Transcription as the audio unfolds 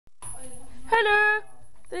Hello,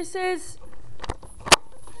 this is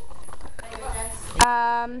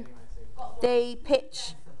the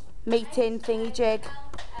pitch meeting thingy jig.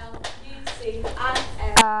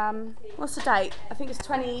 What's the date? I think it's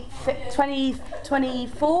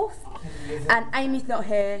 24th, and Amy's not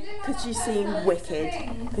here because she's seeing wicked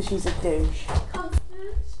because she's a douche.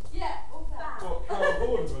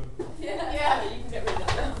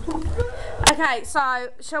 Okay, so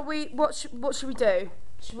shall we? What should we do?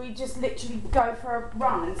 Should we just literally go for a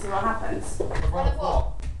run and see what happens? A run of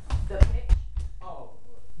what? The pitch. Oh,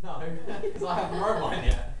 no, because I haven't run mine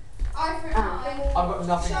yet. I've got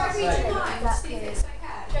nothing to say. Shall I read your mind? See if it's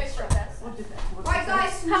okay. Go for it, Jess. Right,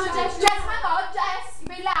 guys, Hang on, Jess. Hang on, Jess.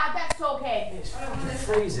 Be loud. That's talking. It's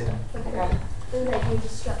freezing. Okay.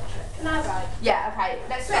 Can I write? Yeah. Okay.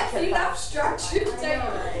 Let's structure it. You love structure, don't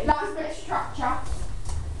you? Last bit of structure.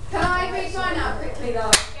 Can I read mine out quickly,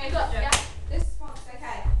 though? Yeah. This one's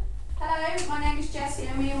okay. Hello, my name is Jessie,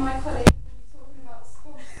 and me and my colleague will be talking about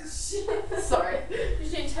sponsorship. Sorry.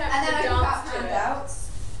 And then I give out handouts.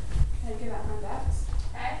 Okay, give out handouts.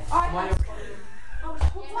 Okay. I'm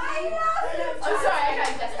sorry.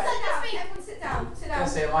 Okay, Jess. Everyone sit down. Sit down.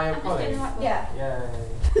 Jessie, am I your colleague? Yeah. Yay.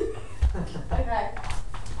 Okay.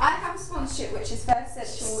 I have a sponsorship which is First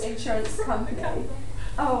Central Insurance Company.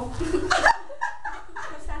 Oh.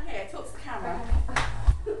 Stand here. Talk to the camera.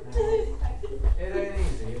 It ain't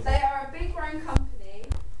easy. They are a big grown company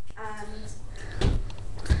and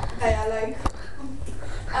they are local.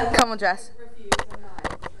 And Come on, Jess. reviews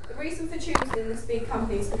online. The reason for choosing this big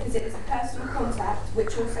company is because it is a personal contact,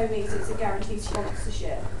 which also means it's a guaranteed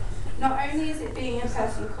sponsorship. Not only is it being a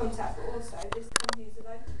personal contact, but also this company is a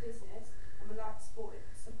local business and would like to support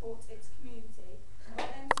its community. By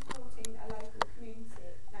them supporting a local community,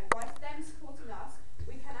 by them supporting us,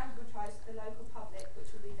 we can advertise to the local public, which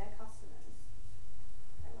will be their customers.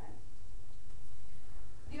 They went.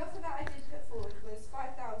 The offer that I did put forward was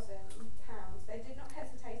 £5,000. They did not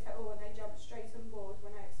hesitate at all and they jumped straight on board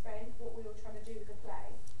when I explained what we were trying to do with the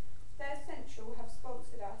play. First Central have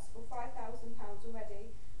sponsored us for £5,000 already,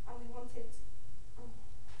 and we wanted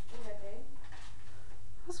already.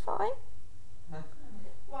 That's fine.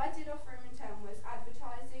 What I did offer him in turn was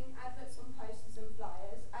advertising, adverts on posters and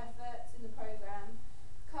flyers, adverts in the programme,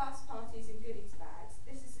 class parties and goodies bags.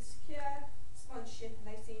 This is a secure sponsorship and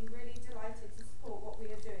they seem really delighted to support what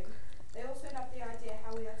we are doing. They also love the idea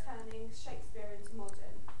how we are turning Shakespeare into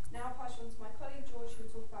modern. Now I'll pass you on to my colleague George who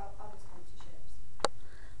will talk about other sponsorships.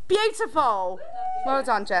 Beautiful. Well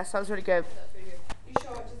done, Jess. That was really good. You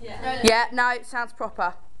sure it doesn't? Yeah. Yeah. No, it sounds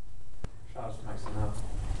proper. Shall I just make some up?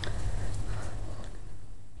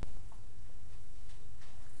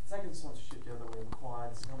 Second sponsorship deal that we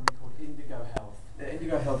acquired is a company called Indigo Health.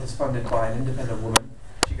 Indigo Health is funded by an independent woman.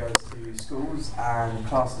 She goes to schools and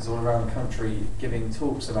classes all around the country giving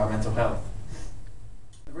talks about mental health.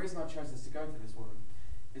 The reason I chose this to go for this woman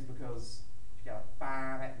is because she got a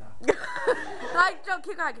bad no.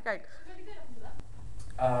 Keep going.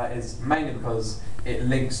 Is mainly because it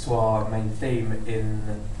links to our main theme in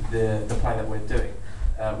the play that we're doing,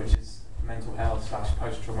 which is mental health /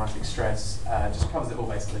 post-traumatic stress. Just covers it all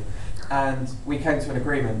basically. And we came to an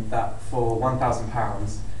agreement that for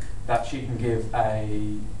 £1,000 that she can give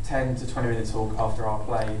a 10 to 20 minute talk after our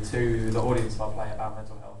play to the audience of our play about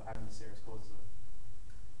mental health and the serious causes of it.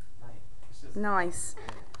 Mate, it's just Nice.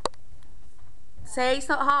 See, it's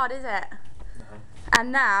not hard, is it?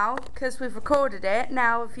 And now, because we've recorded it,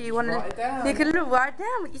 now if you want to, you can write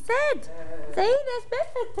down what you said. See, there's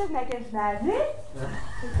benefits to Megan's madness.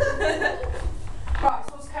 Right,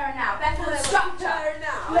 so what's occurring now? Beth, what's structure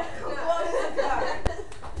now?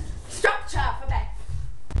 Structure for Beth.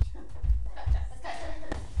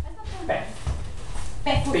 Beth.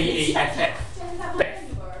 Beth. B-E-F-F. Beth.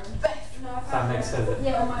 Beth. That makes sense.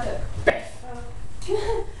 Yeah, on my book. Beth.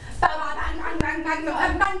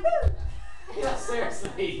 That's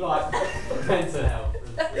seriously like mental health.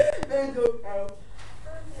 Mental health.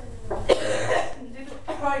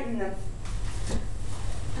 Writing them.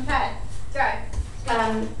 Okay, go.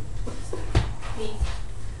 Please.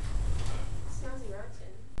 Snazzy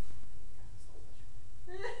writing.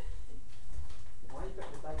 Why are you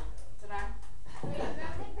putting the date Dunno.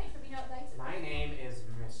 My name is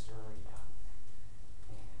Mr. Young.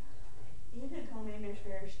 You can call me Miss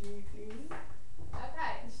Very Sneaky.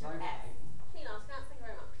 Okay. Snowflake. Thank you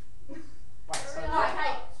very much. Right, so Right,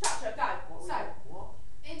 hey, structure, go. So, what?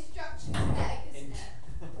 Introduction to Meg, isn't it?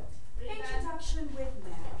 introduction with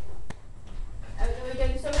Meg. Are we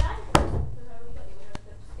doing so now?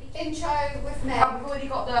 Intro with Meg. Oh, we've already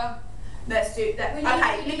got the. Let's do that.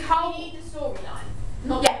 Okay, Nicole. We need the storyline.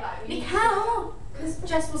 Yeah, Nicole. because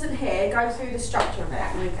Jess wasn't here, go through the structure of it.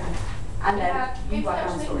 Okay. And then you write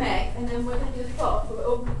down the story. And then we're going to do the plot, but we're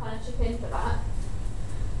all going to kind of chip in for that.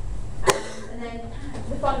 And then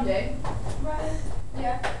the funding. Right.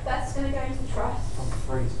 Yeah, that's going to go into trust. I'm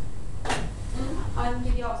freezing. I'm going to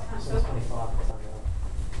do the arts council. So 25.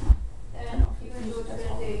 Then you and George are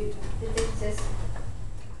going to do the visitors.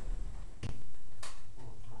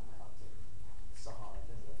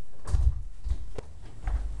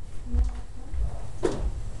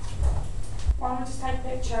 Why don't we just take a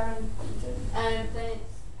picture and Then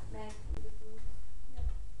it's Meg. Yep.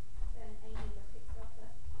 Then Amy got picked up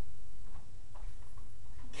there.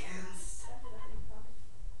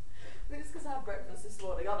 We just because I had breakfast this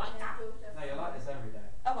morning. I'm like, nah. No, you're like this every day.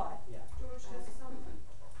 Have I? Yeah. George has a summary.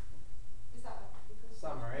 Is that because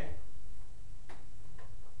Summary.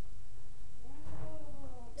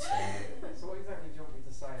 So what exactly do you want me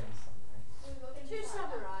to say in the summary? To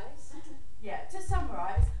summarise. Yeah, to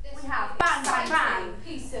summarise, we have bang, bang, bang.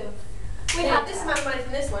 Piece of. We have this amount of money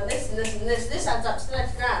from this one, this and this and this. This adds up to the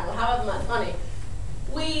next grand, or however much money.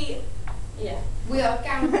 We are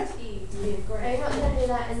guaranteed to be a great. Are you not going to do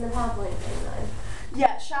that in the PowerPoint thing though?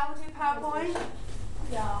 Yeah, shall we do PowerPoint?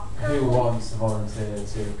 Yeah. Who wants to volunteer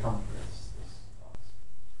to accomplish this task?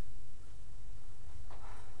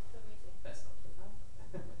 Let's not do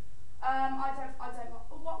that. I don't.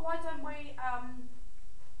 Why don't we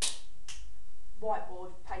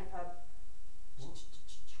whiteboard paper?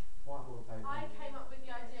 Whiteboard paper. I came up with the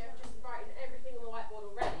idea of just writing everything on the whiteboard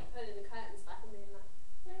already, putting the curtains back and being that.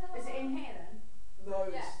 Is it in here then? No,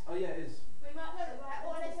 it's, Yeah. oh yeah, it is. We might have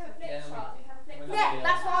let's have a flip Yeah, chart. We have a flip we're chart. Yeah,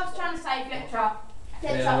 that's what I was trying to say. Flip chart.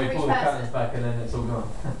 Flip Yeah, chart we for pull each the person. curtains back and then it's all gone.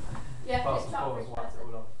 Yeah, Past flip and chart for forwards, each wiped it person.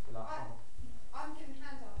 all off. Like, I'm giving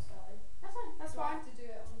handouts though. That's fine. That's Do I fine. have to do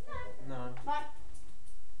it on the flip chart? no. Right.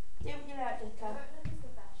 Do what you like, Disco.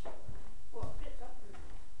 What, flip chart?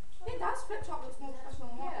 It does. Flip chart looks more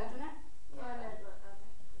professional than whiteboard, doesn't it?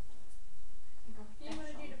 You want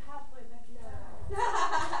to do the PowerPoint back now?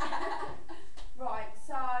 Right.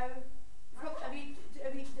 So, have you,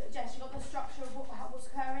 Jess? You got the structure of what's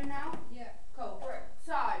occurring now? Yeah. Cool. Correct.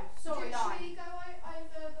 So, Should storyline. we go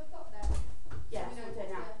over the plot then? Yeah, We that's what know we're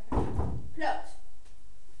doing now. what's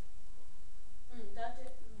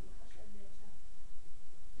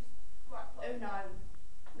Plot. Right. Oh no.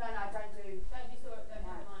 No, don't do. Don't be sorry, don't No.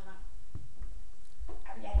 mind that.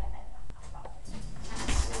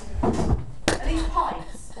 Are these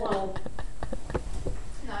pipes or?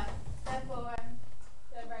 No. They're for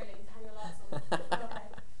They're railing to hang the lights on. Okay.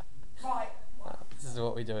 Right. This is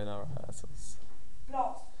what we do in our rehearsals.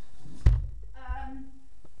 Plot.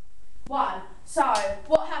 One. So,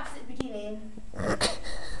 what happens at the beginning?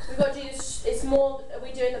 We've got to do this, it's more, are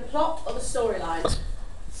we doing the plot or the storyline?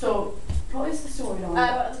 So, what is the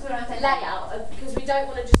storyline? The layout, because we don't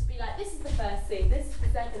want to just be like, this is the first scene, this is the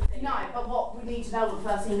second scene. No, but what we need to know what the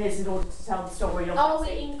first scene is in order to tell the story of Are that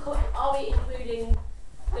we, scene. are we including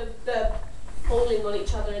the falling on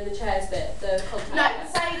each other in the chairs bit, the contact?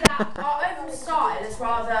 No, say that our overall style is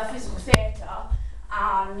rather physical theatre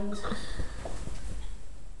and...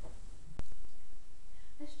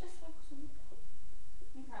 Let's just focus on the plot.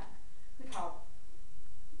 Okay. Nicole.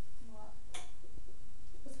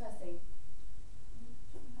 What's the first scene?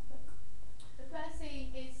 The first scene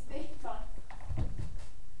is the fun.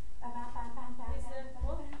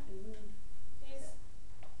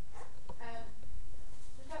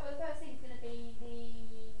 The first scene is going to be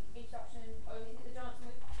the introduction, or is it the dancing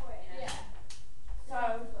with Troy in it? Yeah.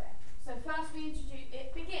 So first we introduce,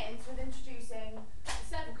 it begins with introducing the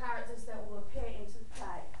several characters that will appear into the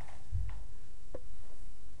play.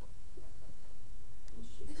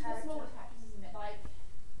 This is the smaller characters, isn't it? Like,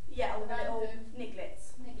 Yeah, all the little Random.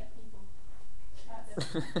 nigglets. nigger people.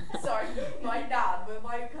 Sorry, my dad, when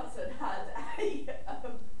my cousin had a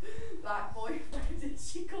black boyfriend and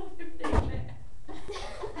she called him Niglet.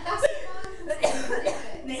 That's the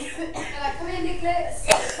Niglet. like, come here, Nicholas.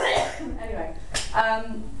 Anyway,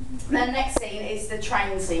 the next scene is the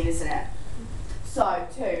train scene, isn't it? So,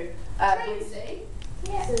 two. Train scene?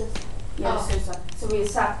 Yeah. Yeah, Oh. Susan. So we we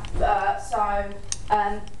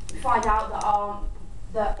find out that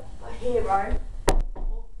that a hero. Or do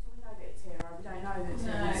we know that it's hero? We don't know that it's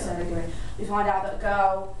hero No. necessarily. We find out that a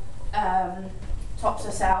girl tops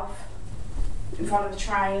herself in front of a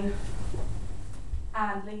train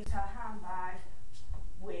and leaves her handbag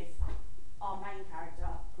with our main character,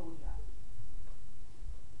 Claudia.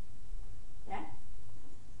 Yeah?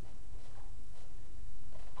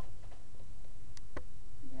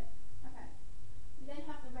 Okay. You then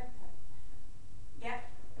have the red coat. Yeah.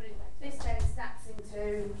 Blue coat. This then snaps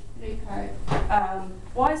into Blue coat.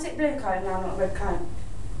 why is it blue coat now, not a red coat?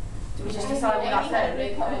 Do we just decide what that's a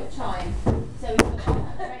blue coat at the time. So we put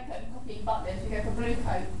a red coat and copy buttons, we go for blue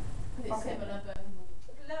coat because it's similar but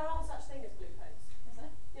There aren't such thing as blue coats. is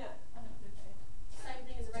there? Yeah. I know blue coat. Same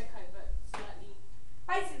thing as a red coat, but slightly.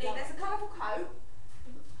 Basically, there's a colourful coat.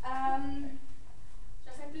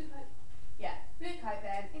 Should I say blue coat? Yeah, blue coat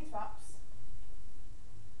then, interrupts.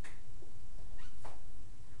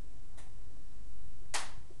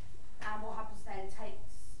 And what happens then takes,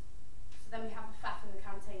 so then we have a faff in the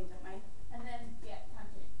canteen, don't we? And then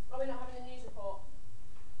canteen. Are we not having a news report?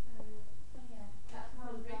 Oh yeah. That's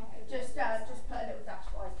one blue coat. Just put a little dash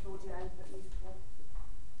by Claudia and put musical.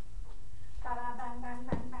 Bang bang bang bang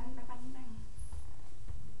bang bang bang bang.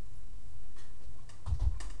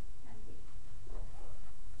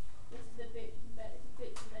 This is the bit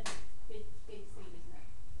big scene, isn't it?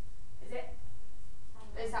 Is it?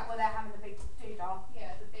 Is that where they're having the big doodah?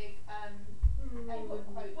 Yeah, the big they would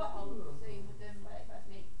quote the whole scene with them where they first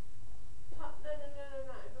meet. No.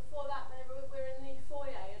 Before that, we're in the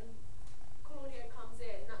foyer and Claudio comes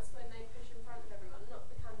in. That's when they push in front of everyone, not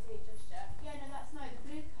the canteen just yet. Yeah, no, that's no. The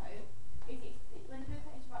blue coat when the blue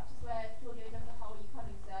coat interrupts is where Claudio does the whole "you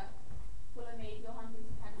coming, sir? Follow me. You're hungry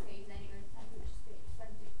to canteen." And then he goes to canteen, which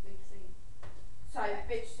is big scene. So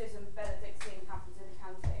bitches and Benedict scene happens in the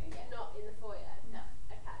canteen. Yeah. Not in the foyer. No.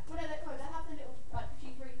 Okay. Well, no, they have the little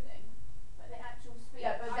G3 thing, but the actual speech.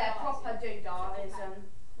 Yeah, but their proper doodah is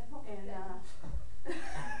the proper in thing.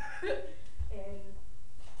 in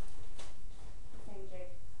thingy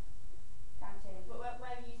canteen. Where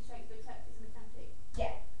we use Shakespeare text is in the canteen.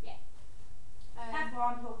 Yeah. Um, That's what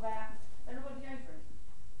I'm talking about. Everybody over it.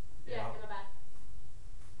 Yeah, in my bag.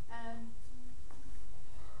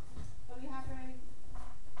 Are we having?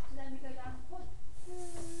 So then we go down to what?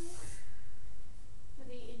 For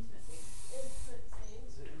the intimate scene. Intimate scene.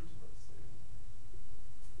 Is it intimate soon?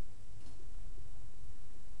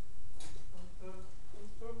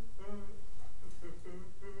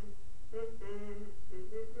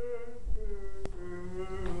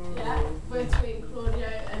 Yeah, between Claudio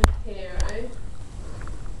and Hero.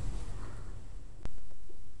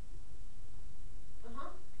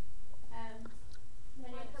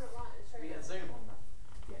 Then I it's cannot write it straight. We get Zoom on that.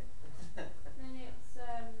 then it's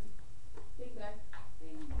bingo.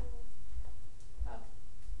 Bingo. Oh,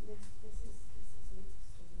 This is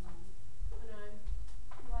I know.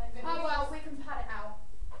 right. Oh well, we can pad it out.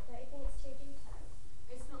 Don't you think it's too detailed?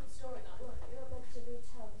 It's not a storyline. You're not meant to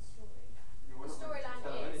retell the story. The storyline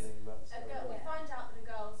is we find out that a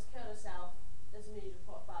girl's killed herself. There's a news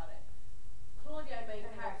report about it. Claudio made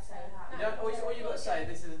a character. All you've got to say,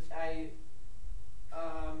 this is a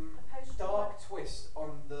dark twist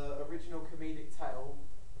on the original comedic tale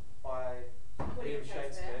by William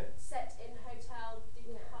Shakespeare. Set in Hotel de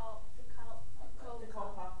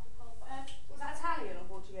Colpa. Was that Italian or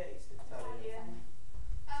Portuguese? Italian.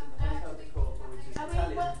 It's in the Hotel de Colpa, which is Are we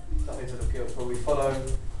Italian. Studies of guilt, where we follow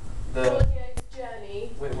Claudio's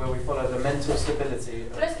journey. where we follow the mental stability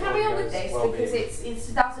of Let's carry on with this well-being. because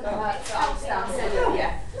it doesn't hurt to understand.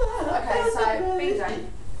 Yeah. Okay, so bingo.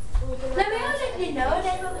 No, we all don't know. I don't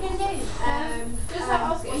know what we're going to do. Just like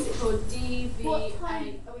asking, What's it called? DVA. what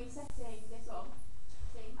time are we setting this on?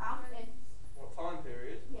 See? In. What time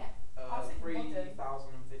period? Yeah. I was thinking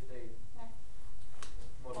 3015. Okay.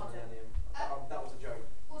 Modern Modern. millennium. That was a joke.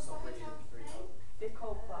 What's Not the really hotel 3000. The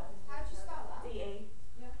Colpa. How do you spell that? D-E.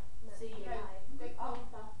 No, C-U. Go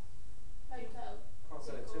Colpa. Hotel. Can't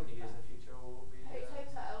say it too many years in the future, or we'll be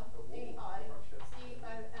Hotel. a war in Russia.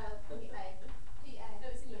 D-I-C-O-L-P-A. P-A. No,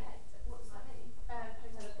 it's in your head. What's that mean? Hotel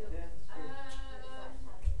of Guilt. Yeah, it's true.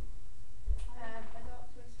 A dark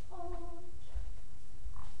twist on.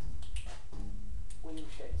 William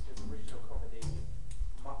Shakespeare's original comedy,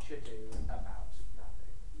 Much Ado About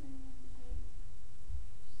Nothing.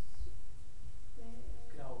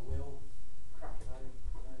 Good old Will cracking open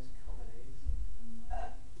those comedies.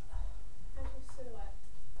 How do you silhouette?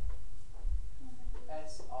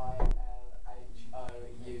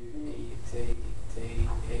 Silhouette.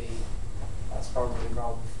 That's probably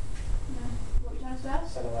wrong. No. What are you trying to spell?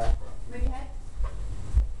 Silhouette. Move your head?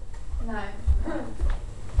 No.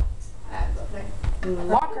 I haven't got a clue.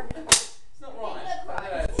 Marker. It's not right. but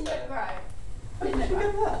yeah, it's Didn't there. look right. How did you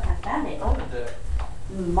get that? I found it. I want to do it.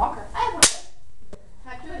 Marker. I have one.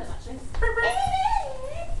 How do it actually?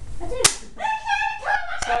 I do.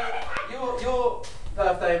 So your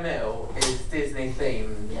birthday meal is Disney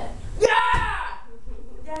themed. Yeah.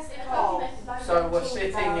 Yes, Yeah, Nicole. So we're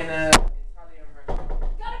sitting in a Italian restaurant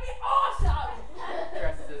Gonna be awesome!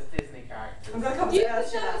 dressed as Disney characters. I'm gonna come You to could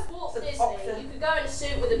us go for that. as Walt It's an Disney. option. You could go in a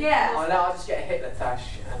suit with a Yeah. Oh no, I'll just get a Hitler tash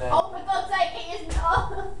and then Oh, for God's sake, it is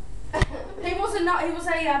not. he was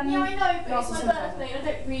a Yeah, I know, but it's Nazi my sympathiser. birthday. I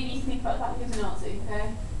don't really need to think about the fact that he was a Nazi, okay?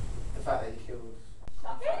 The fact that he killed.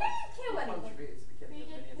 Shut He up. didn't kill anyone. Contributed to the killing He of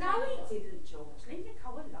did. millions No, of he people. didn't, George. Leave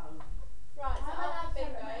Nicole alone. Right, so I after like bingo,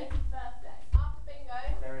 to celebrate his birthday. after bingo,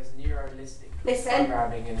 There is neuralistic Listen.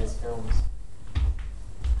 programming in his films.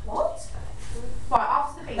 What? Right,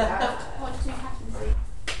 after the bingo. What do happen to see?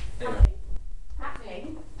 Anyway,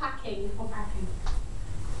 Packing. packing. Or packing.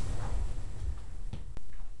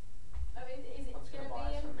 I mean, is it I'm just going gonna to buy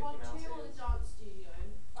be in some pod Mickey 2 or Mouse the dance studio?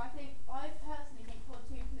 I personally think pod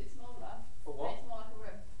 2 because it's smaller. for But what? it's more like a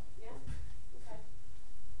room. Yeah? Okay.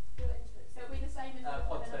 Feel intimate. It'll be the same as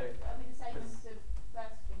pod 2. It'll be the same as the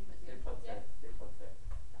first thing that's Do in. pod 2. Yeah. Do pod 2.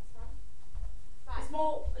 That's fine. Right, It's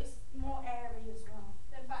more airy as well.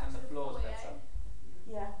 then back And to the the floor's foyer. better.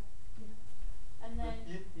 Yeah. And then,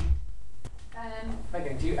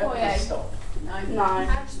 Megan, do you ever Foyer. just stop? no. No.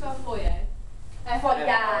 How do you spell foyer? Foyer.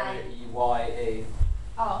 F-O-Y-E.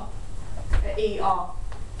 Oh, E-R.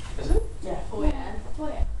 Is it? Yeah. Foyer.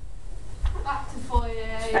 foyer. Back to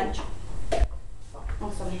foyer. Bench.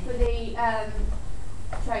 Oh, sorry. For the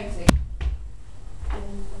train seat.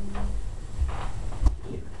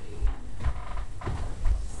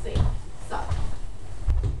 C. So.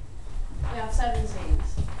 We have 7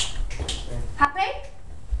 scenes. Happy?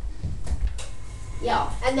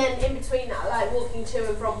 Yeah. And then in between that, like walking to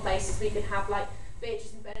and from places, we could have like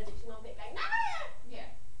Beatrice and Benedict and on it going, no! Yeah.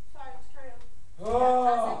 Sorry, just carry on. Oh.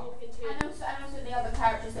 As they walk into And also the other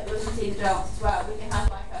characters that we'll see in the dance as well. We can have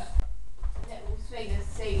like a little swingers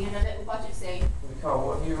scene and a little budget scene. Nicole,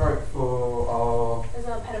 what have you wrote for our There's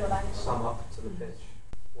another pen in my bag. sum up to the pitch?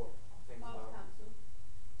 What things Arts about? Council.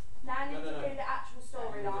 Now I need No, no, to no. do the actual You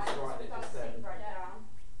storyline. just write it We've done just the then. scene breakdown.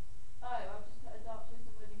 Oh, I've just put a dark twist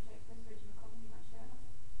on William Shakespeare's original comedy much better.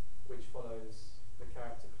 Which follows the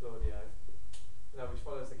character Claudio. No, which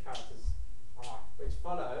follows the character's. Which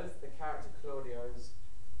follows the character Claudio's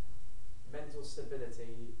mental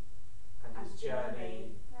stability and his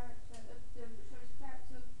journey.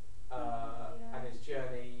 And his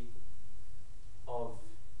journey of.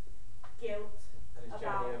 Guilt. And his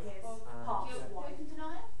About journey of. his and past his- life. Guilt and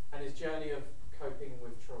denial? And his journey of coping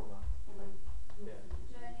with trauma. Yeah.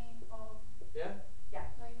 Journey of Yeah?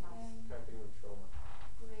 coping Coping with trauma.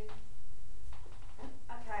 with.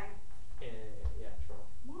 Okay. Yeah, trauma.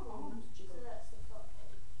 My arms So jiggle. that's the plot.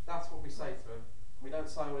 That's what we say to him. We don't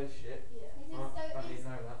say all this shit. Yeah. Don't need to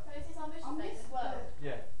know that. So is this our mission I statement missed as well?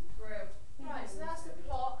 Yeah. Real. Right, so that's the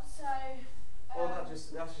plot. So. Well, that's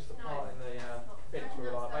just a part in the pitch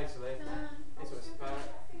where we're like, basically, it's what it's about,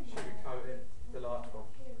 sugarcoat it, delightful.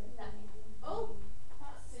 Oh!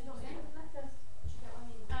 That's Not interesting. even left us.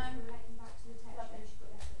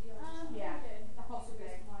 Yeah. Possibly.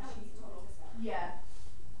 Yeah.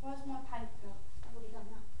 Where's my paper? I've already done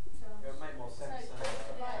that. It would make more sense So, using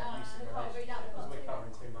I can't read out the because plot. we're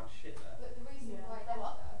covering too much shit there. But the reason Yeah. why The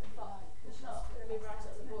what? The plot. The plot. Let me write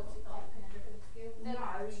it on the board so you can't. Then No,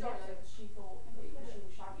 storyline. yes, she thought that she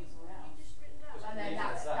was shagging someone else. You just written that. Just And then leave it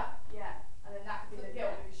that's as that. yeah. And then that could be the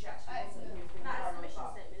guilt because she actually wasn't who was being That's thrown the on the mission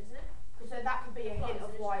bus. statement, isn't it? Because then that could be a hint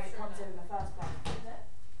of why it comes in the first place.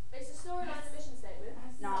 It's a storyline and mission statement.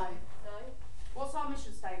 No. No. What's our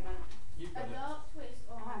mission statement? You've a got it. dark twist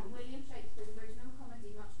on William Shakespeare's original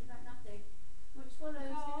comedy, Much Ado About Nothing, which follows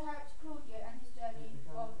the character Claudio and his journey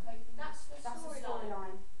of coping. That's the That's the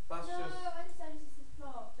storyline. That's no, just I just said this is the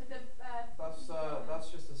plot.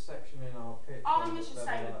 that's just a section in our pitch. Our where- mission where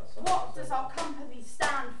statement. we're like, What does our company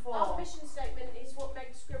stand for? Our mission statement is what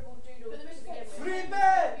Meg scribbled doodle But the to mission begin statement with. Free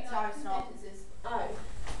bed! should be No, like it's two not. sentences, Oh.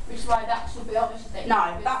 which is why that should be our mission statement. No,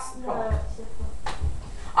 because- that's the problem.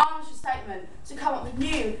 Our mission statement to come up with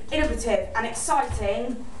new, innovative and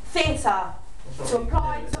exciting theatre to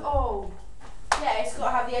apply to all. Yeah, it's got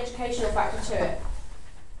to have the educational factor to it.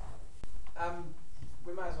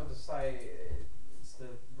 We might as well just say it's to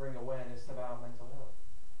bring awareness about mental health.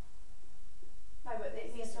 No, but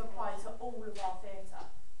it needs to apply to all of our theatre.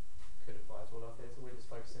 Could apply to all our theatre. We're just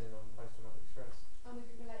focusing in on post-traumatic stress. And we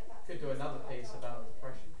could relate that. Could do another piece about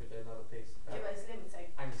depression. Could do another piece Yeah, about but it's limiting.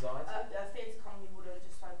 anxiety, The theatre company wouldn't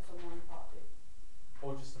just focus on one part of it.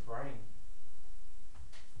 or just the brain.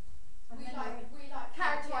 We like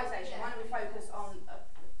Characterisation. Why don't we focus on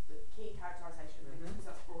the key characterisation? Mhm. Because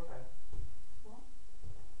that's broader.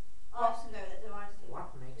 I have to know that there are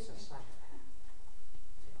What makes a psychopath?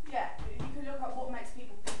 Yeah, you could look at what makes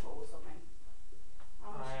people people or something.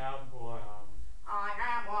 I am who I am. I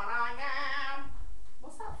am what I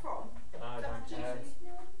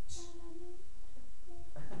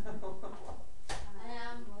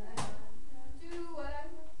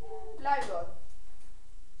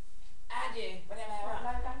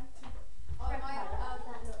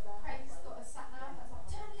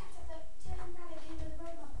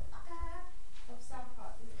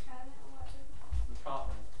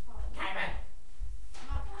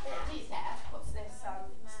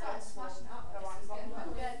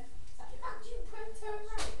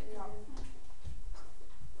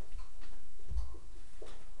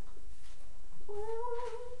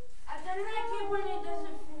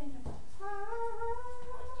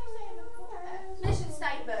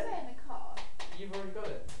already got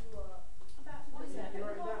it. What? What is it? You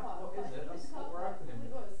wrote it down. What is it? That's what we're opening.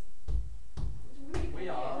 It was. We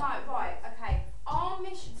are. No, right, okay. Our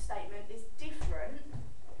mission statement is different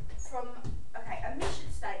from, okay, a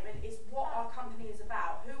mission statement is what our company is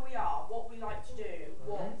about, who we are, what we like to do,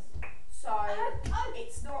 what. So,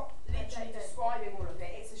 it's not literally describing all of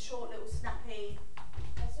it, it's a short little snappy,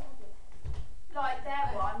 like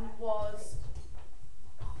their one was,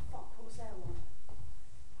 oh fuck, what was their one?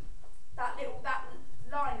 That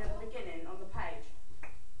line at the beginning on the page,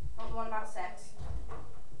 not the one about sex.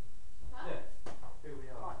 Yeah. Who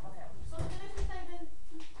we are. Right, okay. So the mission statement.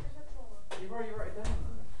 You've already wrote it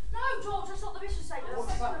down. No, George, that's not the mission statement.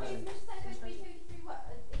 What's that then? Mission statement supposed to be 2 to 3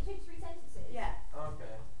 words, 2 to 3 sentences. Yeah.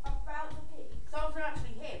 Okay. About the pigs. So I wasn't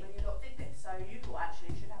actually here when you lot did this, so you lot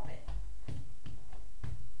actually should have it.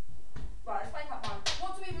 Right, let's make up mine.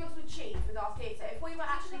 What do we want to achieve with our theatre? If we were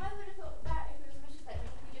actually... I would have thought that if it was a mission statement,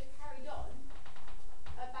 if we just carried on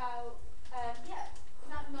about, yeah, is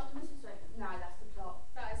that not the mission statement? No, that's the plot.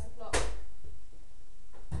 That is the plot.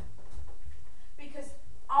 Because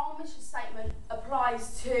our mission statement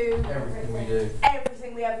applies to Everything we do.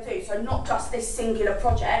 everything we ever do. So not just this singular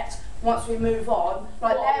project. Once we move on,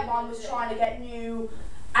 like their one was trying to get new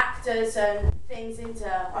actors and things into...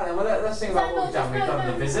 Alright, well let's think about what we've done. We've done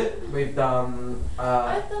The Visit, we've done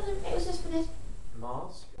I thought it was just for this.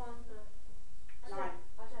 Mask. No. No. I don't know.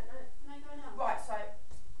 Can I go now? Right, so...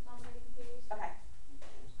 I'm really confused. Okay.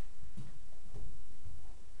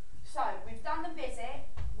 So, we've done The Visit,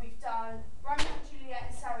 we've done Romeo and Juliet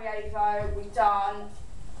in Sarajevo, we've done...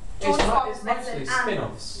 It's mostly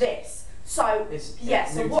spin-offs. This. So, It's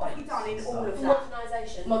yes, so new what have we takes done in and all stuff. of that?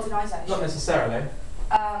 Modernisation. Modernisation. Not necessarily.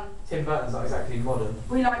 Tim Burton's not exactly modern.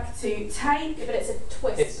 We like to take... Yeah, but it's a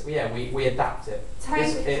twist. It's we adapt it.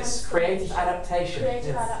 Take... It's creative adaptation.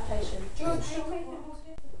 Creative Yes. adaptation. George, Hey,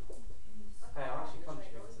 I'm actually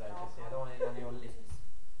contributing today, Jessie. I don't want any on your lips.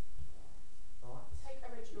 Alright. Take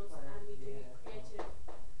originals and we do creative.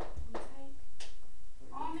 we take...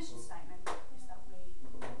 Our mission statement is that we...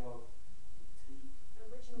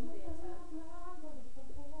 Original theatre. No, I don't want to get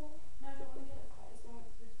it quite. It's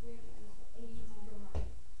like this weird easy drama.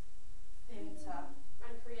 Theatre.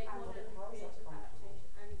 And create And modern how is that creative comfortable?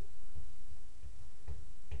 adaptation.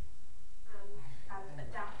 And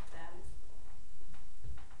adapt them.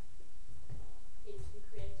 Into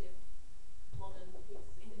creative modern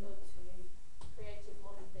pieces Into... of creative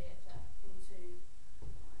modern theatre. Into...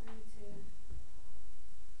 Creative...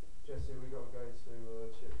 Jessie, we got to go to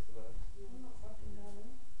Chips today. I'm not fucking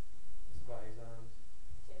going. It's about exams.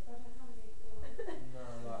 Tips. I don't have any... No,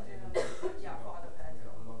 like even Yeah, I thought I'd have heard we it.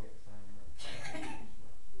 got a log exam.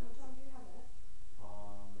 What time do you have it?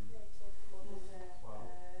 Creative modern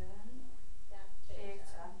Well.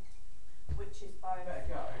 Theatre, which is both... Better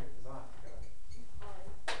go, because I have to go.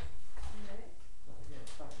 Yeah,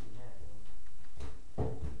 it's fucking mad.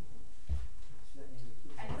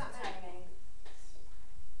 Entertaining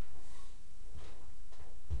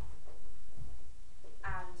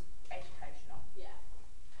and educational. Yeah.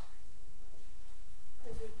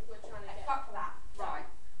 Because we're trying to get. Fuck that. Right.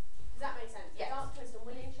 Does that make sense? Yes. A dark twist on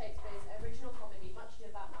William Shakespeare's original comedy, Much Ado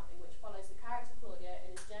About Nothing, which follows the character Claudia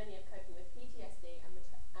in his journey of coping with PTSD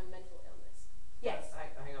and mental illness. Yes.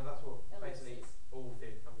 Hang on, that's what basically Illnesses. all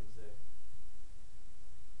theatre companies do.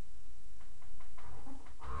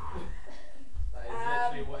 That is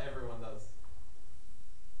literally what everyone does.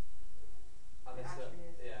 Unless, actually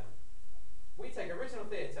is. yeah. We take original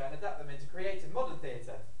theatre and adapt them into creative modern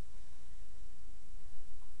theatre.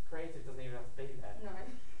 Creative doesn't even have to be there. No.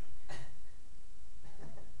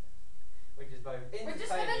 Which is both We're just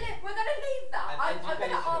entertaining. we're gonna leave that. And I'm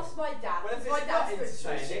gonna educational. ask my dad. Well, if because my it's dad's not good for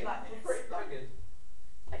entertaining, shit like it's this. pretty rugged.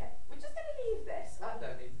 Okay, we're just gonna leave this. I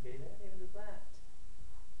don't need to be there, neither does that.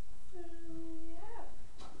 Yeah.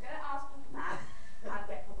 I'm gonna ask Papa Matt and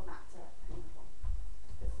get Papa Matt to hang on.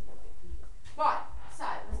 Right, so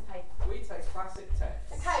let's pay. We take classic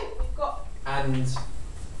texts Okay, we've got and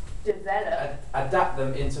develop. adapt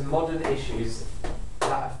them into modern issues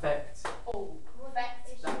that affect, All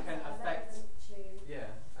affect. that can affect, yeah,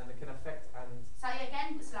 and it can affect and Say it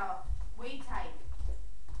again, but slower. We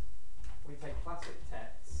take classic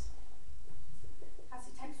texts.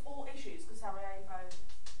 classic text all issues because Sarajevo,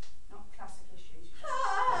 not classic issues.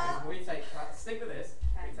 We take stick with this.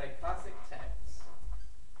 Okay. We take classic texts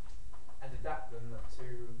and adapt them to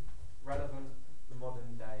relevant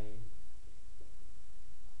modern day.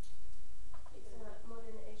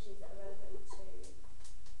 Modern issues that are relevant to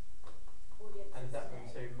audiences And adapt them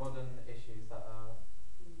today. to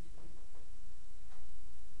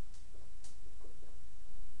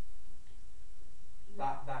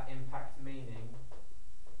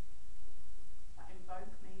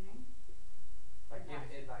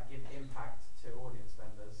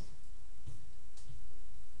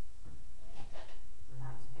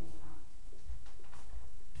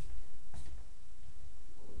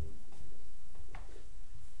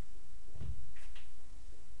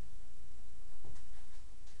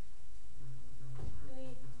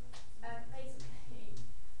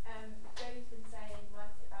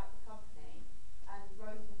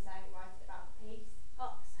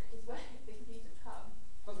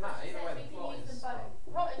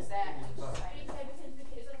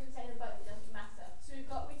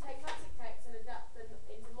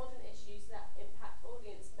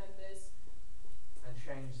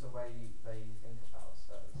way they think about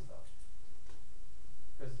certain stuff.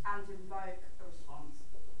 And invoke a response.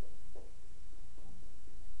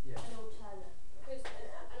 Yeah. An alternate. Because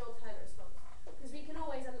an alternate response. Because we can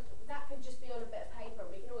always, that could just be on a bit of paper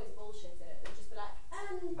and we can always bullshit it and just be like,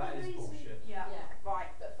 That is bullshit. Yeah. Yeah.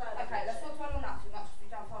 Right. But further Okay, let's not dwell on that too much because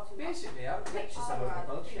we've done far too much. Basically, I would picture some of Alright,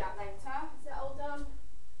 the we'll do bullshit. that later. Is that all done?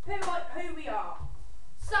 Who we are.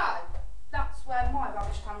 So, that's where my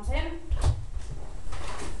rubbish comes in.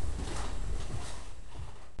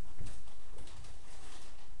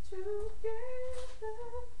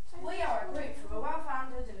 We are a group from a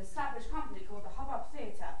well-founded and established company called the Hubbub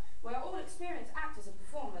Theatre. We are all experienced actors and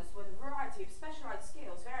performers with a variety of specialised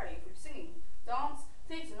skills varying from singing, dance,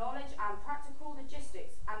 theatre knowledge and practical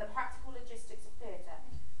logistics and the practical logistics of theatre.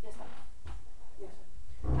 Yes, ma'am. Yes, sir.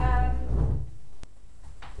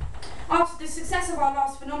 After the success of our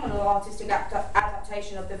last phenomenal artistic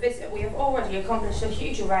adaptation of The Visit, we have already accomplished a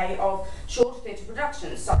huge array of short theatre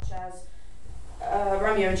productions such as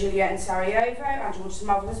Romeo and Juliet in Sarajevo and George's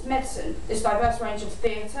Marvellous Medicine. This diverse range of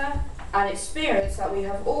theatre and experience that we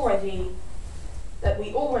already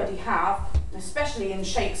have, especially in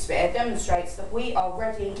Shakespeare, demonstrates that we are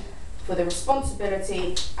ready for the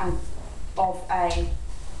responsibility and of a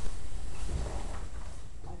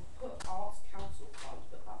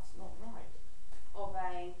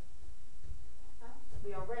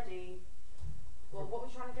we are ready. Well, what are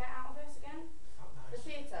we trying to get out of this again? The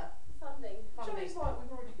theatre. Funding. Johnny's like, we've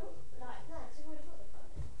already got the theatre. Like, no, 'cause we've already got the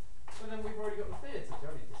funding. Well, then we've already got the theatre,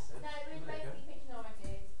 Johnny just said. No, a we're minute ago. basically pitching our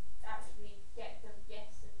ideas, actually get them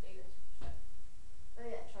yes and do the show. Oh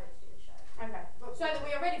yeah, trying to do the show. Okay. So that we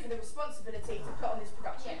are ready for the responsibility to put on this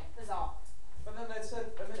production. Yeah. Huzzah. But then they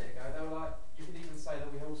said a minute ago, they were like, you could even say that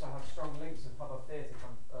we also have strong links with Hubbub Theatre.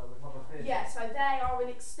 Yeah, so they are an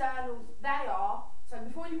external, so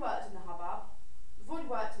before you worked in the Hubbub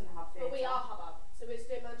Theatre. But we are Hubbub, so we're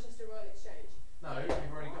doing Manchester Royal Exchange. No, we've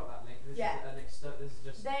already got that link. This is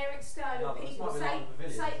just. They're external This people. might be like the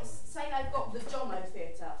pavilion or something. Say they've got the Jono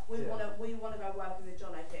Theatre. We wanna go work in the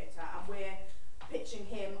Jono Theatre, and we're pitching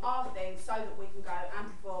him our thing so that we can go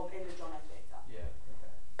and perform in the Jono Theatre. Yeah.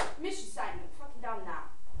 Okay. Mission statement. Fucking done now.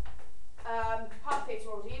 Part theatre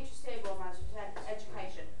already interested. Royal Management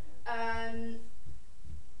Education.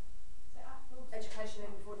 Education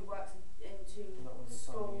in before he works into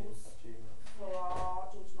schools for our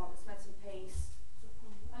George's Marvellous Medicine piece.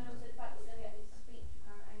 And also the fact that we're going to get this speech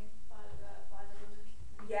apparently by the woman.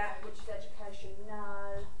 Yeah, which is education.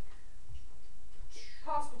 No.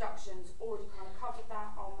 Past productions already kind of covered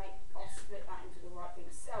that. I'll split that into the right thing.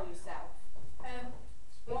 Sell yourself.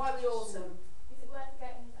 Why are we awesome? Is it worth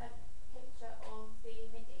getting a picture of the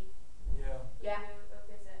MIDI? Yeah. Yeah. Of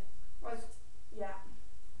Visit? Yeah.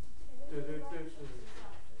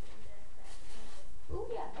 Oh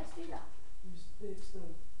yeah, let's do that.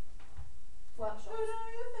 Workshops. Who do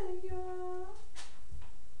you think you are?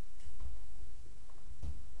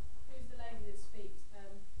 Who's the lady that speaks?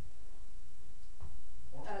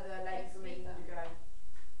 The lady from Indigo.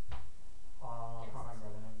 I can't remember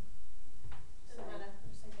her name. Doesn't matter, I'm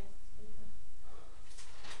just saying speaker.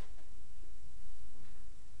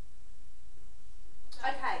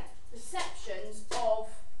 Okay, receptions of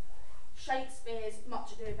Shakespeare's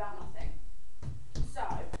Much Ado About Nothing. So,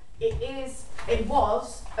 it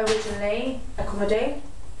was originally a comedy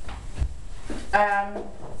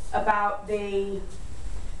about the,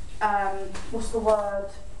 what's the word,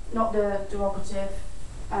 not the derogative,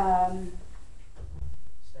 Stereotypical.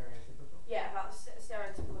 yeah, about the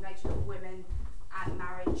stereotypical nature of women and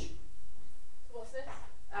marriage. What's this?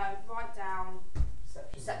 Write down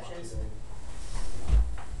Receptions.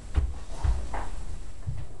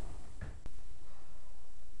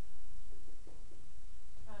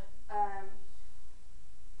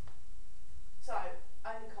 So,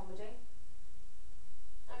 only comedy.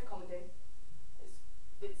 Only comedy.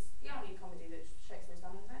 It's the only comedy that Shakespeare's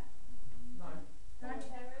done, isn't it? No. No? All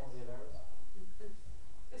the other errors.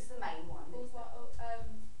 It's the main one. Most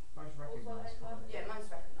recognised comedy. Yeah, most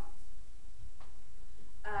recognised.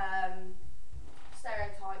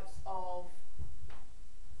 Stereotypes of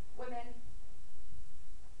women.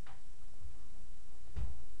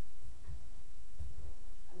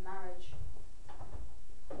 And marriage.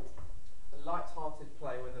 A light-hearted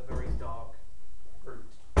play with a very dark root.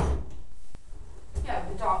 Yeah,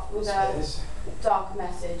 with a dark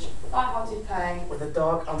message. Light-hearted play. With a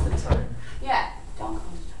dark undertone. Yeah, dark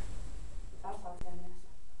undertone. That's like feminist.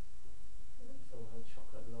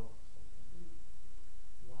 Chocolate log.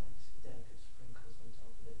 White, delicate sprinkles on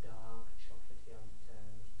top of the dark, chocolatey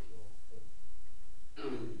undertone of pure filth.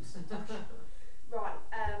 Right,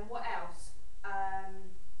 what else?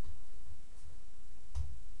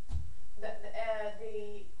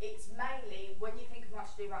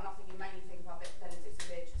 actually about nothing, you mainly think about it, then it's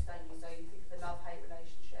a bitch, don't you? So you think of the love-hate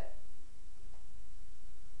relationship.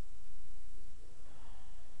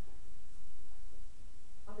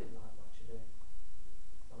 I didn't like Much Ado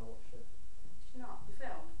when I watched it. Did you not? The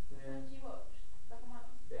film? Yeah. Did you watch Black and White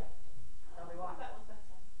one? Yeah. That'll be why. That one's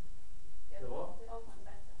better. The what? The old one's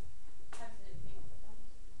better. Haven't seen the new one, but that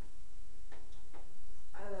one's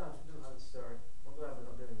I don't know, I didn't like the story. I'm glad we're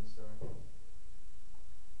not doing the story.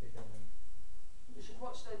 If you know what I mean. You should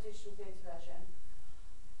watch the digital theatre version.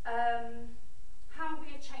 How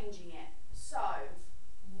we are changing it. So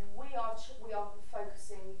we are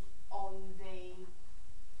focusing on the.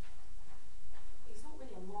 It's not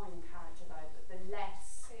really a minor character though, but the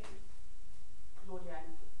less Claudio.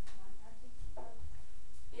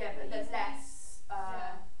 Yeah, but the less.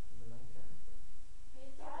 The main character.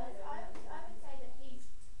 I would say that he's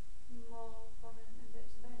more prominent than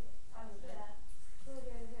Books and Benedict. Yeah.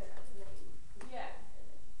 Claudio here, actually. Yeah.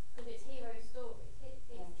 Because it's hero stories. It's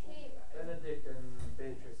hero. Benedict and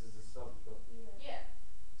Beatrice is a subplot. Yeah.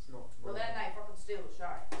 It's not. Well, then they fucking steal the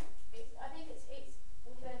show. I think it's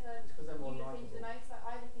whoever It's because they're more you look into the likeable. most. Like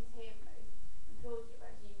I look into hero and Claudia,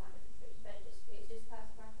 whereas you might look into Books and Benedict. It's just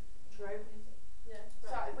personal preference. True. Yeah.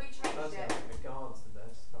 So if we changed That's it. like the guard's the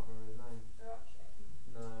best. Can't remember his name.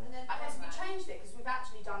 No. And then Okay, so we changed it because we've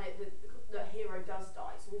actually done it. The hero does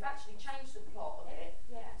die, so we've actually changed the plot of it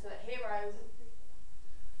Yeah. so that hero.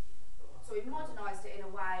 So we've modernised it in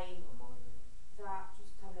a way that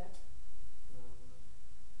just tell it.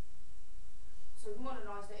 So we've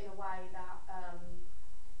modernised it in a way that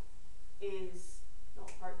is not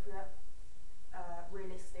appropriate,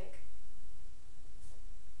 realistic,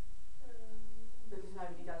 because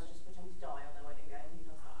nobody does just pretend to die on their wedding day. Who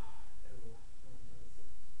does that?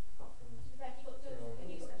 Apart from To be fair, if you got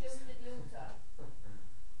jilted at the altar.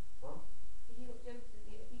 What? If you got jilted,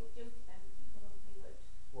 then you probably would.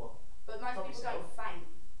 What? But most Probably people don't so. faint.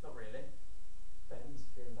 Not really. Depends if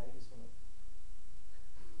you're in Vegas or not.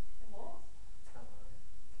 What? Don't worry.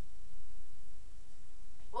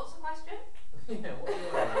 What's the question? Yeah, what are you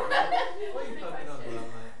on about? What are you fucking on about,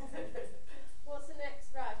 mate? What's the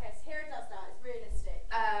next? Right, okay, so Hero does that, it's realistic.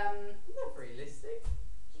 Not realistic.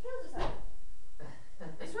 She kills herself.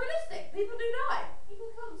 It's realistic. People do die. People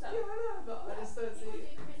kill Yeah, themselves. I know, but I just don't People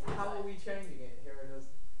see. do commit How are suicide. we changing it? Hero does.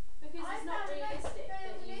 Because I it's not found it realistic very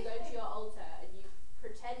that you go to your altar and you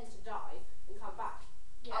pretend to die and come back.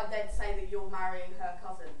 I'd then say that you're marrying her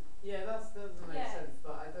cousin. Yeah, that doesn't make Yeah. sense,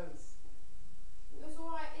 but I don't. It was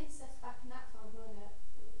alright incest back in that time, wasn't it?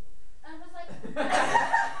 And it was like.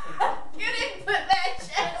 Good input there,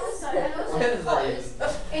 And also, Where does that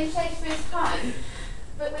because in Shakespeare's time,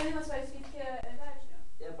 but women were supposed to be pure and virginal.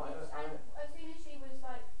 Yeah, but I And as soon as she was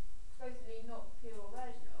like supposedly not pure or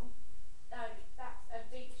virginal, like that's a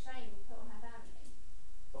big shame put on her family.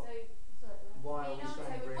 But So why are we You know,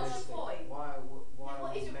 saying so what's realistic? the point? Why are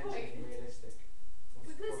what we is your mentioning point? realistic? What's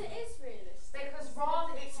the Because point? it is realistic. Because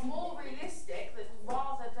it's more realistic that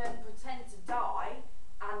rather than pretend to die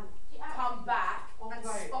and come back and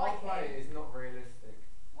Our spite play him. is not realistic.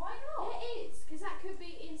 why not? It is, because that could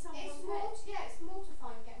be in someone's head. It's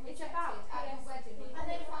mortifying getting It's rejected about at your wedding. with And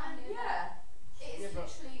then all your family. Yeah, It is Yeah, but-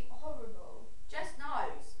 literally horrible. Jess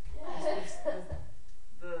knows.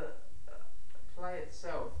 The play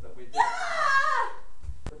itself that we're doing.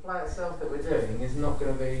 The play itself that we're doing is not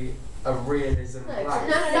going to be a realism play.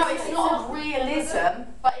 No, it's not realism,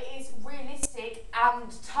 but it is realistic and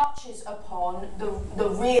touches upon the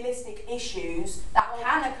realistic issues that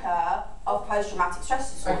can occur of post-traumatic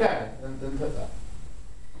stress disorder. Okay, then put that.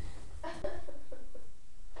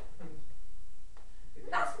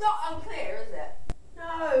 That's not unclear, is it?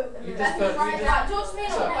 No. You just put. Right, You like, just, George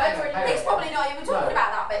Smith, so, hang on. he's probably not even talking No.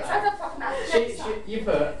 about that bit. No. Shut the fucking mouth. You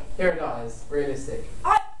put Hero dies realistic.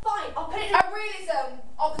 Fine, I'll put it in a realism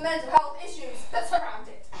of the mental health issues that surround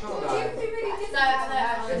it. Sure, Would no. you be really difficult?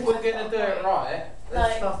 No. If we're gonna do it right,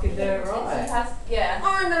 let's fucking do it right. Yeah.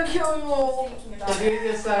 I'm gonna kill you all. If you're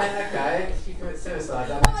just saying, okay, she commits suicide,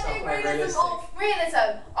 that I makes do not very realism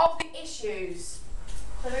realistic. of the issues.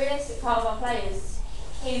 The realistic part of our play is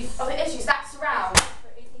his Of the issues that surround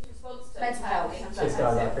his response to mental health. Cheers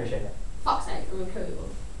guys, I appreciate it. Fuck's sake, I'm gonna kill you all.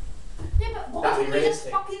 Yeah, but why That'd be didn't you just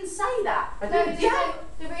realistic. fucking say that? I No, did.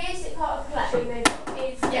 the realistic part of the play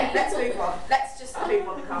is Yeah, let's move on. Let's just move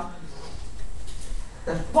on and come.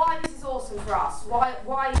 Why this is awesome for us?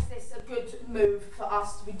 Why is this a good move for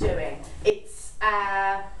us to be doing? It's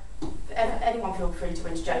anyone feel free to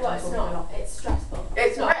interject. Well, I'm it's talking or not. It's stressful.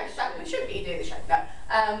 It's not. very stressful. We shouldn't be doing the show.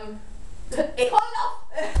 No. It's off.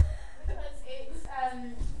 because it's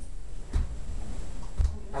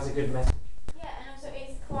Has a good message. yeah, and also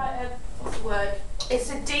it's quite a what's the word? It's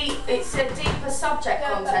a deeper subject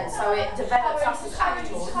content, so it develops us as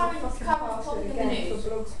actors. Current topic in the news. For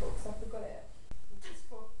Blogsbox, I forgot it. Just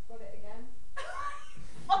forgot it again.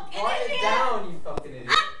 Fucking Write it idiot! down, you fucking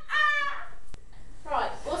idiot.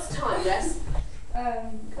 Right, what's the time, Jess?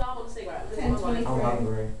 Because I want a cigarette. This is my 10:23. I'm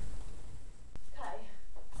hungry. Okay,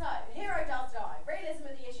 so hero does die. Realism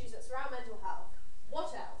of the issues that surround mental health.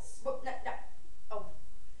 What else? But, no. Oh.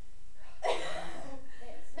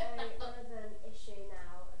 It's a relevant issue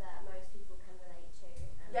now that most people can relate to.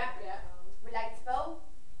 And Yeah. Relatable.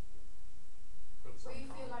 We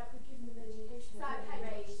feel like we're giving them education. Is that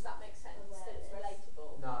okay? Does that make sense? That it's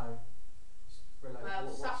relatable? No. It's relatable. Well,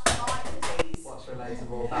 such niceties. What's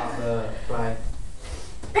relatable about the play?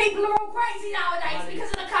 People are all crazy nowadays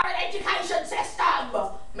because of the current education system.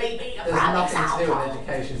 Me being a There's prime nothing to do example. with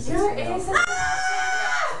education system.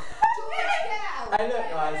 Hey, look,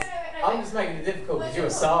 guys. I'm just making it difficult because you were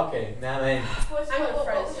sarky. Now I mean, What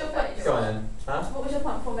was your point? go on then. Huh? What was your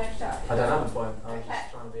point before going to chat? I don't have a point. I was Okay. just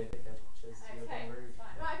trying to be a dickhead. Just you're Okay, being rude.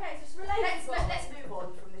 fine. Right, okay, so it's relatable. Let's move on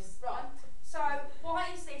from this. Right. So, why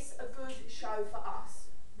is this a good show for us?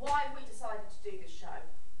 Why have we decided to do this show?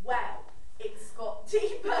 Well, it's got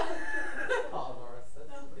deeper. Part of our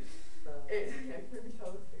assessment. It's okay, maybe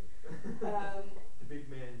told you. The big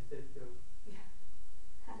man said so. Yeah.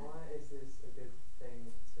 Why is this a good thing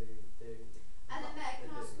to do? And then Meg, can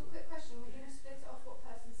I ask you a quick question? We're going to split it off what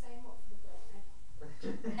person's saying what for the book.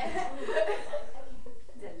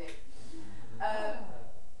 Deadly.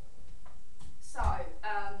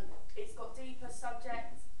 It's got deeper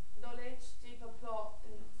subject knowledge, deeper plot,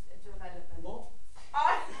 and development. What?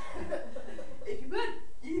 If you weren't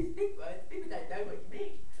using big words, people don't know what you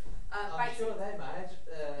mean. I'm sure they might.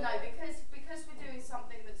 No, because we're doing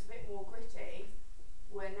something that's a bit more gritty,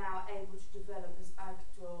 we're now able to develop as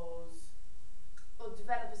actors, or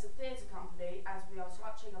develop as a theatre company, as we are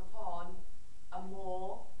touching upon a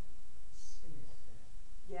more,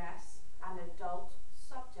 yes, an adult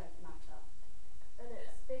subject matter. And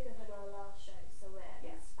it's bigger than our last show, so we're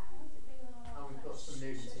expanding. And we've got some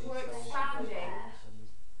nudity. We're so- expanding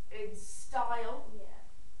in style,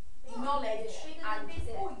 Yeah. knowledge, and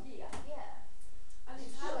Yeah.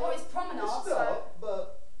 well, it's promenade, so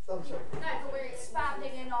but I'm sorry. no, but we're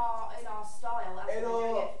expanding in our style as In we're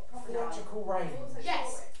doing our it promenade. theatrical range.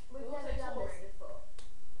 Yes. We've never done this before.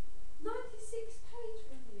 96-page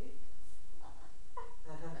review.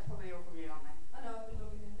 They're probably all from you, aren't they? I know, I've been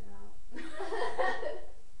logging in and out.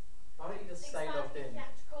 Why don't you just stay logged in?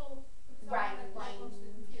 Theatrical Range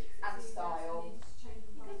and style. You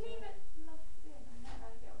can leave it logged in and then I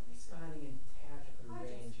get on this. Expanding in theatrical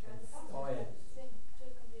range and style.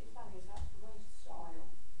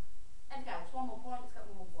 Anything else? One more point. Let's get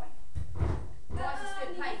one more point. Why is this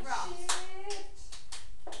good play for us?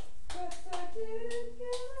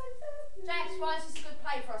 Jax, why is this a good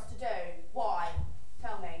play for us to do? Why?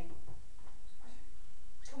 Tell me.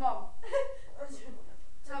 Come on.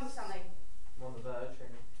 Tell me something. I'm on the verge.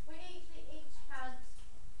 hang on. We each had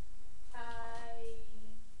a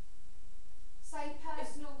say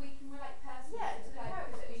personal. We can relate personally Yeah, to to the play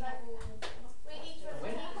characters, because we so- have all. We each were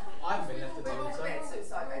When? I haven't been left to do We're all so. committed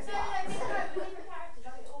suicide, No, basically. we're different characters.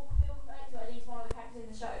 Like, we all relate to at least one of the characters in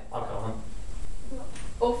the show. I can't.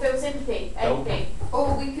 Or feel sympathy, Nope. anything.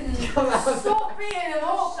 Or we can. Stop being an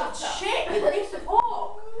awkward shit. You need to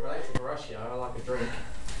talk. Related to Russia, I like a drink.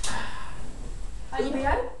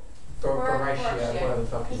 Rubio? Ratio, whatever the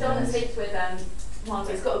fuck He's his the one name that is. sleeps with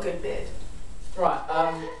Margaret. He's got a good beard.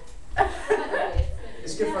 Right,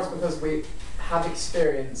 it's good for us because we have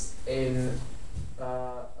experience in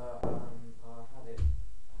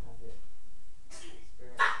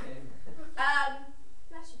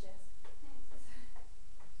Bless you, Jess.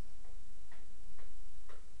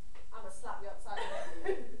 I'm gonna slap you upside the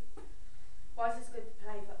head. Why is this good to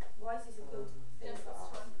play for? Why is this a good thing Jess, for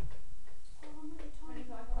what's the us? time?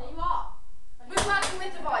 There you are. We're working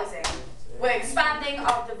with devising. We're expanding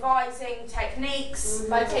our devising techniques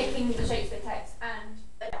By taking the Shakespeare text and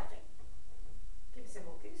adapting. Keep it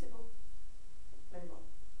simple. Keep it simple. Move on.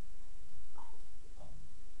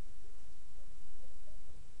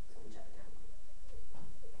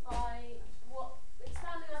 By what?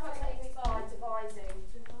 Expanding our techniques By by devising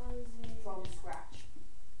from scratch.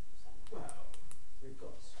 Well, we've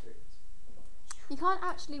got a script. You can't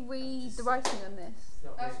actually read the writing on this. It's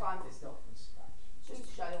not That's really- fine. It's not from scratch. Just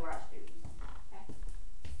to show that we're actually doing something.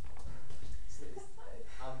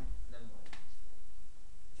 Never mind.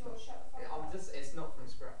 It's not from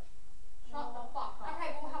scratch. shut the fuck up.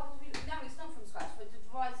 Okay, well, how would we? No, it's not from scratch. But the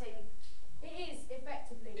devising. It is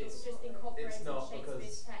effectively, but we're just It's incorporating not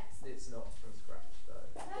Shakespeare's because text. it's not from scratch though.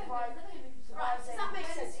 No, Right. no, no, Right, because is that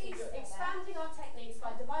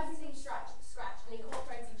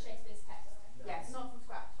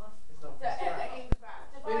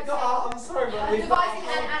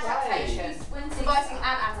Devising and adaptation. Devising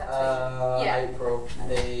and adaptation. Yeah. April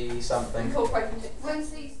the something. Incorporating. When's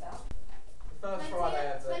the Easter? First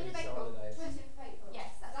Friday of the Easter holidays. 20th of April.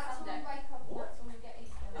 Yes, that's That's when we break up. That's when we get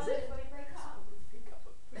Easter. Is it? When we break up.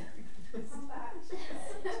 Come back.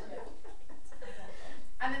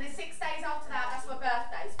 And then the 6 days after that, that's my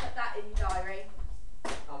birthday. So put that in your diary.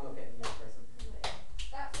 I'm not getting you a present.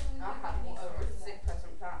 That's when we I break have up. whatever is a sick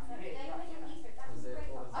present for that for you. Yeah, when you Easter, that's when Was we it-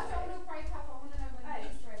 break what up. was I it? don't want to break up. I want to know when Hey.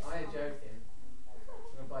 Easter is. I ain't joking. I'm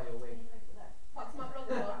gonna buy you a wig. What's my blog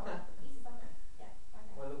about? Easter Sunday. Yeah.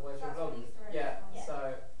 Okay. Where's your That's vlog? when Easter is. Yeah.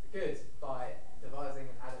 So good by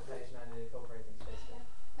devising an adaptation and incorporating space.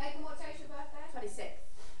 Megan, what day's your birthday?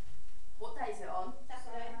 26th. What day is it on?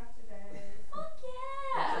 Saturday. Fuck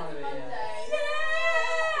yeah! Trying to be, Yeah!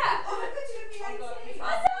 Oh my god, you're I gonna be 18. know!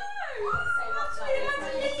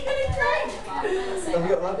 Have you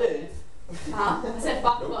got an idea? Huh? I said,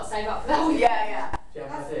 fuck, I've got to save up for that. Yeah, yeah. Do you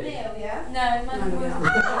have That's an idea? Neil, yeah? No, I've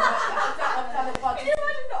done a budget.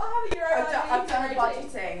 I've done a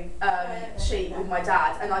budgeting sheet with my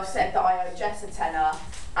dad, and I've said that I owe Jess a tenner,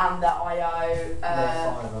 and that I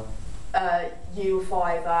owe you a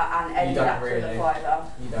fiver, and Eddie You don't Jackson really. a fiver.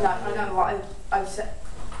 You don't No, really. I know what I've said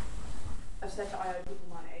that I owe people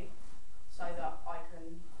money, so that I can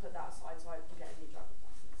put that aside, so I can get a new driver's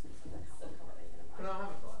license, since I don't have one currently in Can I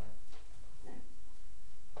have a fiver?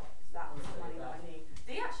 That's the money that I need.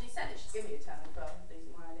 Dee actually said that she'd give me a tenner for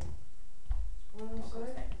losing my ID. What was I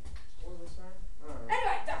saying? What was I saying? Alright.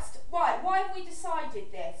 Anyway, that's right. Why have we decided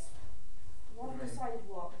this? Why have we decided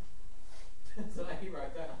what? So that you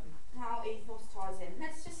wrote down. How ethos ties in.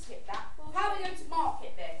 Let's just skip that. How are we going to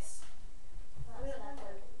market this? That's level.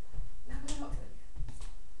 No, we're not going.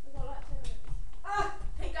 We've got like 10 minutes.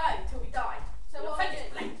 Keep going till we die. So Your what am I face is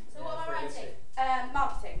doing? blank. So what am I writing?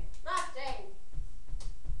 Marketing. Marketing.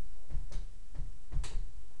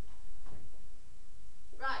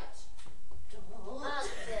 Right.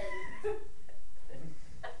 Marketing.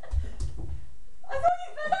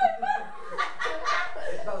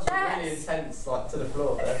 That was really intense, like to the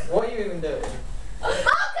floor there. What are you even doing?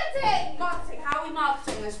 Marketing. Marketing. How are we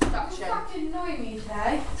marketing this You production? fucking annoy me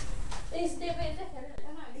today. It's different, I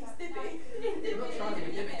know, exactly. I'm not trying to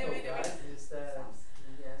be difficult, guys. Just, yeah,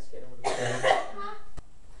 just getting on with the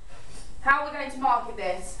How are we going to market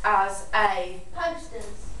this as a?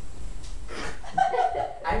 Posters.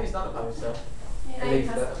 Amy's done a poster. Yeah, Believe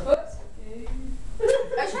that's that. the book.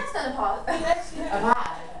 Oh, she has done a part. Yes, yeah.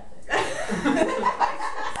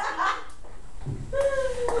 No,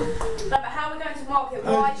 but how are we going to market?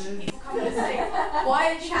 Why should people come and see?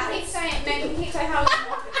 Why You chat? keep saying, Megan, you keep saying how you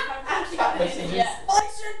market the Chat messages. Yeah. Why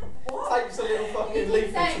should? What? Takes a little You fucking keep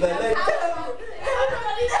leaflet saying to their leg. how you market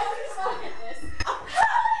Everybody knows to market this.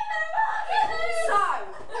 So,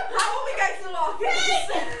 how are we going to market this?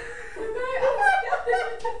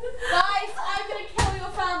 Guys, I'm going to kill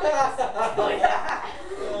your family.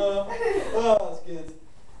 Oh, that's good.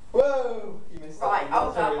 Whoa! You missed Right, that.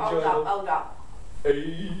 hold up, hold up, hold up.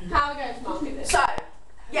 Hey. How are we going to market this? So,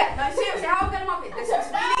 yeah, no, seriously, how are we going to market this?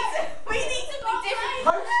 We need to be different.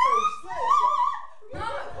 Posters!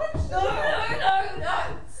 No, no.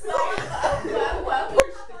 So, well.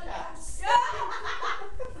 Poster cats!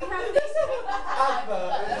 We have this.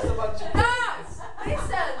 Advert, it's just a bunch of No,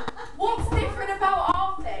 listen. What's different about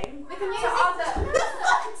our thing to other?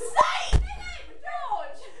 Say it,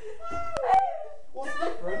 George. What's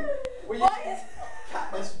different? We use Why is? cat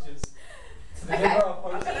messages to deliver Okay, our I'm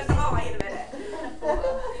posters. gonna die in a minute.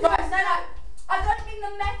 Right, no. I don't mean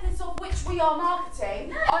the methods of which we are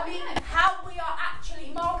marketing. I mean how we are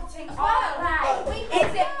actually marketing our play. Is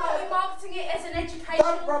it that we're marketing it as an Don't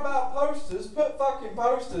educational? rub out posters, put fucking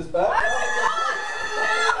posters back.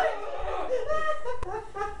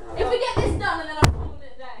 If we get this done and then I'm calling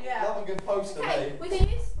it a day. Yeah. Love a good poster, Okay, mate. we can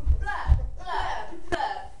use blur.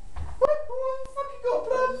 What fucking got a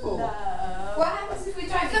plan for? What happens if we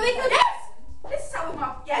don't? So we could. Yes. This is how we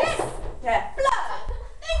market. Yes. Yeah. Blur.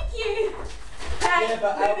 Thank you. Okay. Yeah,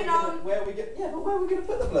 but how moving on. where are we gonna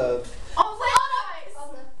put the blurb? On websites. On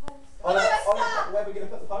the poster. Where are we gonna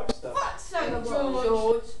put the poster? Fuck's sake,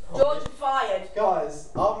 George. George fired. Guys,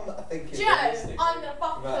 I'm thinking. Joe, realistically I'm going to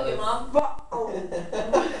fucking about kill you, this. Mum. But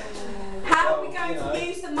how are we Well, going you know. to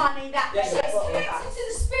use the money that Yeah, we yeah, get but- Connected to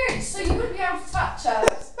the spirits, so you wouldn't be able to touch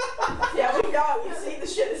us. Yeah, we know. You see the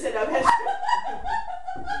shit that's in our head.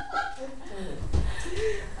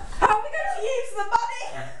 How are we going to use the money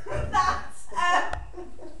that?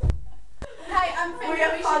 Hey, I'm thinking We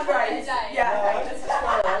are we should call it a fundraised. day. Yeah. No, Okay. let's just carry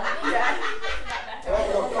on. Yeah. I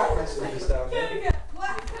haven't got cat messages down here. Can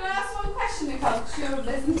I ask one question, Nicole? Because you're a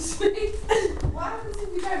business me. What happens if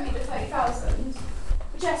we don't meet the 30,000?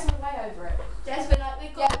 Jess went way over it. Jess went like,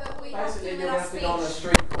 we've got, yeah, but we Basically, have to you're do going to have to go on a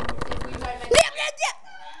street corner. if we don't make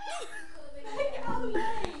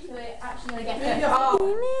so we're actually going to get it.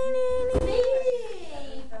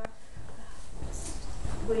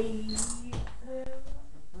 We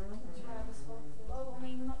well, I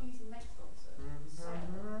mean, we're not using Meg sponsors. So,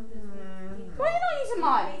 why are you not using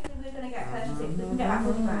mine? We're going to get 36. We can get that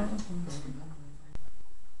 40 grand.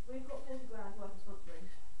 We've got 40 grand worth of sponsoring.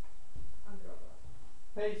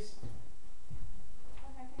 Peace.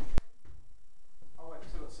 Okay, thank you. Oh wait, we've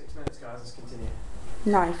still got 6 minutes, guys. Let's continue.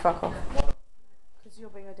 No, fuck off. Because you're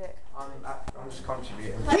being a dick. I'm just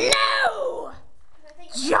contributing. No!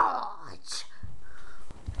 George!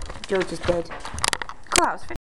 George is dead. Cool, that was